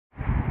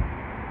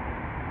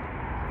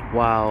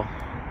Wow,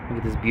 look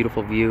at this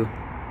beautiful view.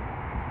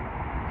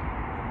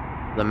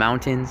 The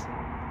mountains.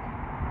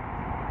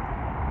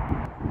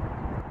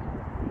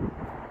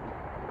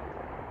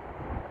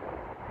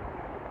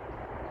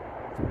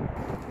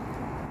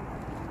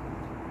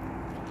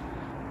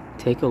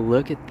 Take a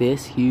look at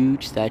this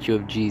huge statue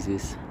of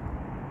Jesus.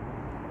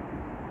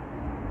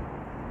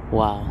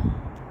 Wow.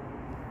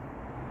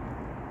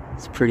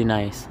 It's pretty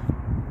nice.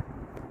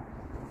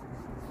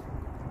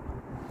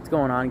 What's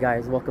going on,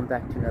 guys? Welcome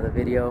back to another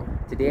video.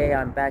 Today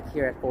I'm back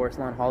here at Forest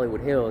Lawn,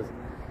 Hollywood Hills.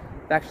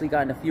 I've actually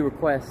gotten a few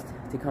requests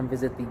to come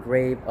visit the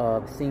grave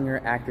of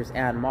singer, actress,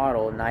 and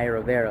model Naya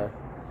Rivera,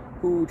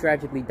 who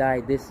tragically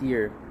died this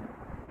year.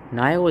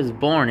 Naya was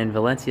born in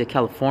Valencia,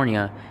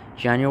 California,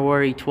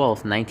 January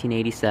 12th,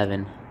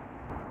 1987.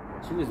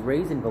 She was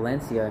raised in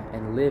Valencia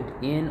and lived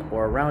in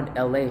or around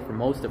LA for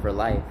most of her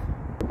life.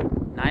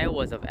 Naya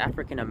was of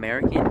African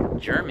American,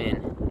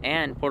 German,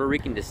 and Puerto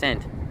Rican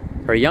descent.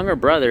 Her younger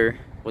brother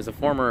was a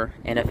former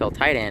NFL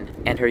tight end,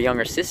 and her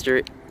younger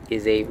sister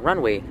is a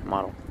runway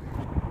model.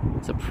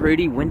 It's a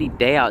pretty windy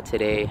day out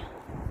today.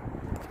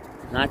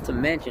 Not to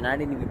mention, I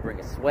didn't even bring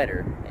a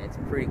sweater, and it's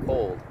pretty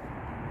cold.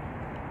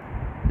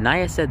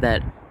 Naya said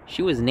that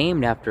she was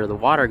named after the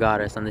water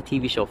goddess on the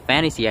TV show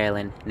Fantasy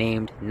Island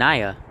named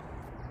Naya.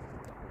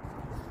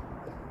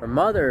 Her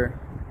mother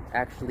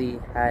actually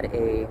had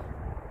a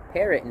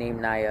parrot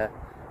named Naya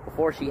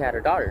before she had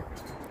her daughter.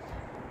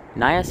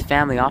 Naya's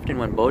family often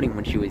went boating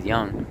when she was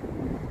young.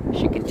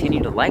 She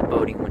continued to like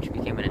boating when she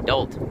became an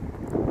adult.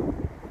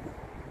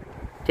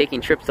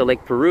 Taking trips to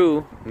Lake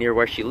Peru, near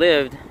where she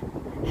lived,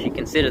 she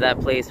considered that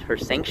place her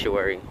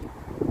sanctuary.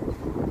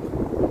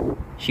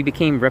 She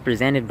became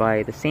represented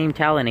by the same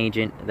talent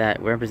agent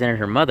that represented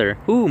her mother,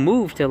 who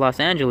moved to Los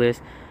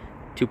Angeles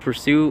to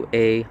pursue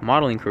a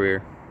modeling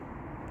career.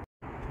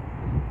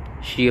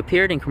 She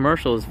appeared in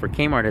commercials for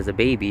Kmart as a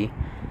baby.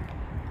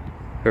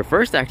 Her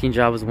first acting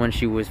job was when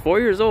she was 4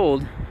 years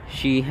old.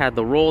 She had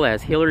the role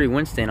as Hillary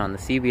Winston on the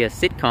CBS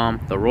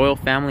sitcom The Royal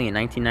Family in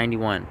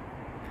 1991.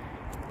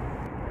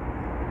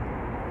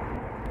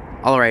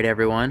 Alright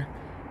everyone,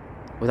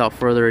 without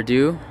further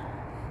ado,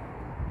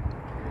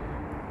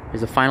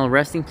 here's a final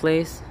resting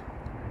place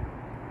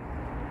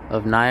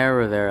of Naya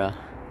Rivera.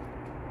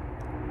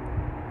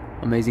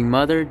 Amazing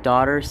mother,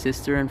 daughter,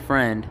 sister, and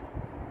friend.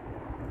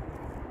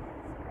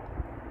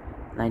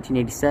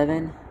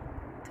 1987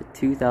 to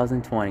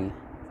 2020.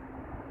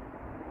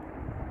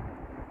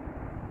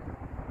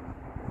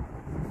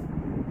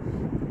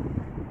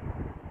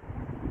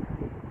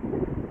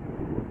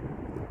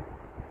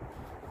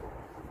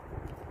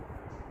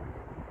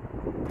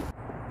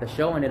 The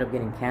show ended up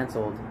getting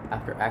canceled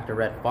after actor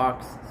Redd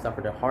Foxx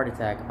suffered a heart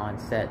attack on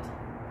set,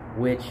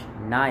 which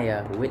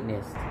Naya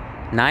witnessed.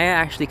 Naya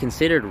actually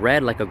considered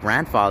Redd like a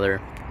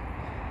grandfather.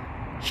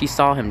 She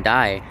saw him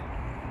die,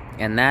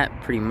 and that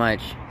pretty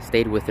much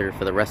stayed with her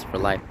for the rest of her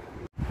life.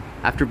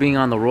 After being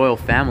on The Royal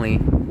Family,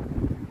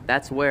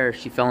 that's where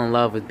she fell in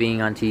love with being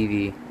on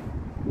TV.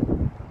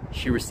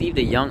 She received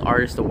a Young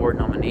Artist Award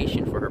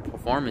nomination for her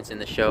performance in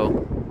the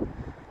show.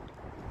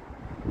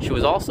 She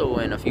was also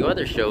in a few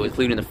other shows,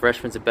 including The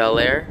Fresh Prince of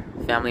Bel-Air,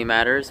 Family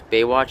Matters,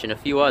 Baywatch, and a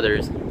few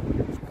others.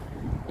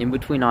 In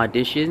between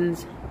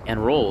auditions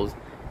and roles,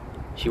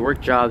 she worked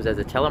jobs as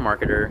a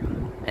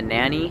telemarketer, a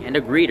nanny, and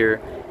a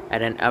greeter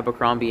at an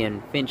Abercrombie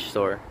 & Finch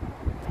store.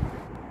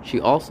 She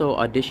also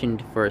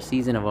auditioned for a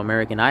season of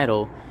American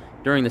Idol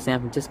during the San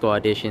Francisco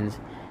auditions,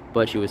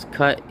 but she was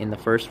cut in the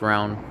first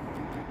round.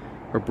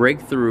 Her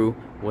breakthrough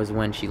was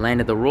when she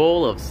landed the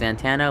role of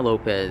Santana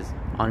Lopez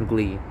on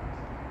Glee.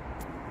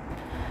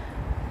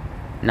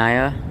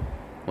 Naya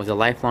was a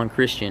lifelong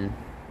Christian.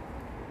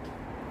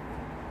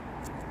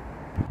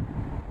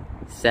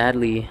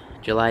 Sadly,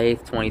 July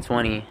 8th,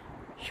 2020,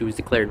 she was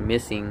declared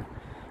missing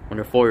when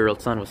her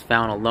 4-year-old son was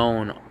found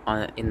alone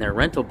in their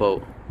rental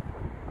boat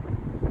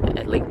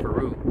at Lake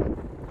Peru.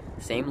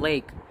 Same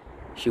lake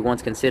she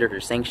once considered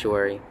her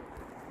sanctuary.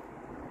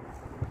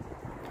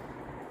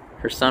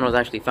 Her son was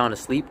actually found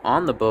asleep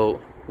on the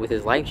boat with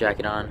his life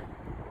jacket on.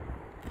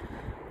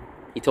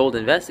 He told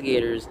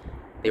investigators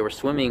they were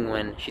swimming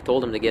when she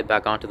told him to get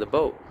back onto the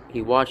boat.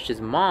 He watched his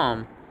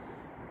mom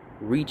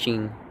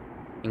reaching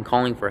and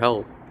calling for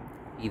help.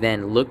 He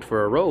then looked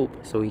for a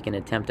rope so he can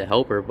attempt to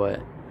help her,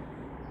 but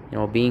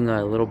being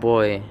a little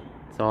boy,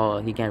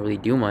 he can't really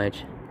do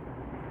much.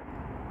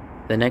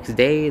 The next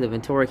day, the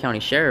Ventura County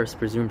sheriffs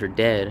presumed her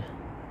dead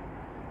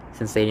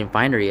since they didn't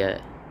find her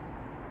yet.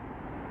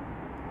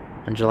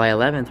 On July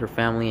 11th, her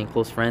family and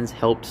close friends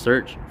helped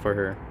search for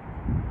her.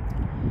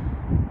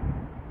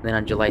 Then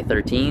on July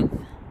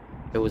 13th,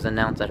 it was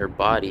announced that her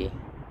body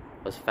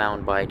was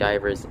found by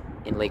divers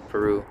in Lake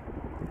Peru.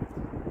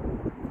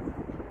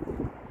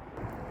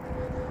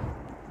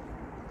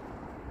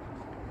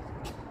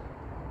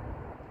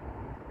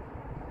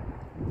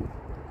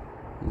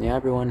 Yeah,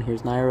 everyone,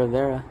 here's Naya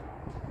Rivera.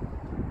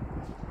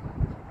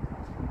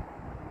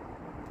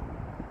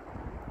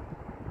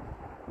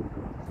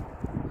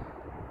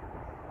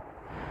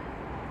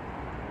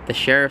 The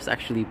sheriffs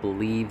actually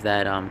believe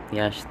that,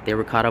 they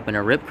were caught up in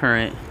a rip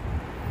current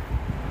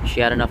She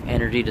had enough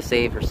energy to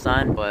save her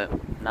son, but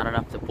not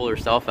enough to pull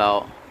herself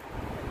out.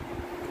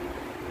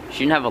 She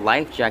didn't have a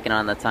life jacket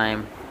on at the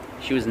time.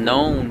 She was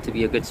known to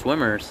be a good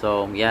swimmer,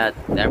 so yeah,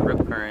 that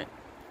rip current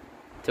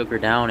took her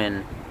down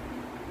and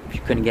she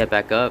couldn't get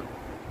back up.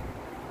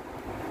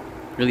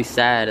 Really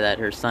sad that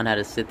her son had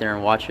to sit there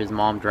and watch his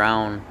mom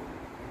drown.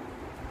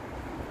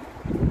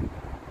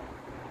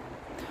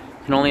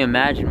 Can only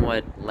imagine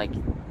what like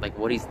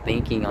what he's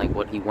thinking, like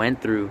what he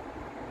went through.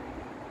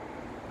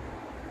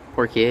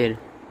 Poor kid.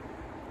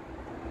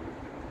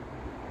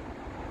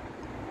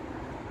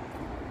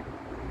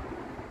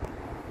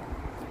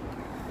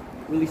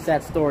 Really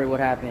sad story what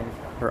happened.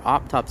 Her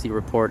autopsy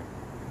report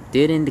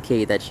did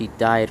indicate that she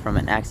died from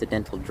an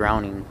accidental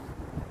drowning.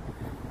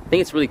 I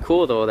think it's really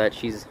cool though that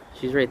she's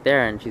right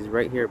there and she's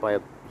right here by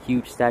a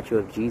huge statue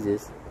of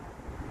Jesus.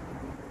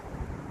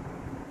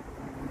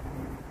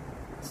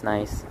 It's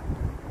nice.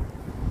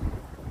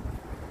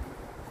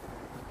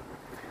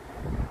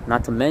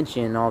 Not to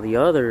mention all the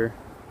other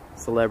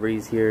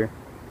celebrities here.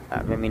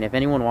 I mean, if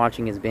anyone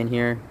watching has been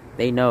here,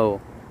 they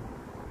know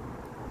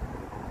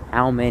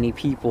how many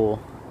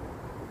people,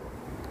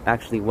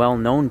 actually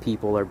well-known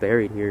people, are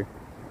buried here.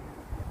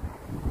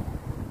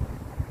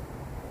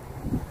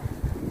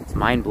 It's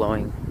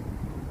mind-blowing.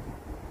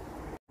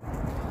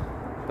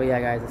 But yeah,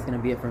 guys, that's gonna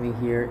be it for me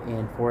here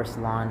in Forest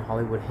Lawn,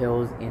 Hollywood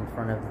Hills, in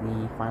front of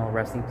the final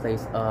resting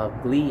place of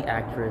Glee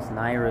actress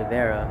Naya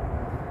Rivera.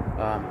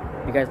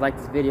 If you guys like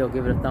this video,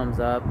 give it a thumbs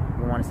up. If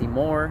you want to see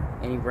more,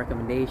 any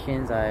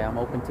recommendations, I'm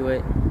open to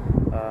it.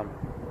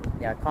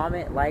 Yeah,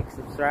 comment, like,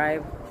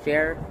 subscribe,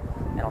 share,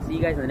 and I'll see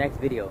you guys in the next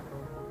video.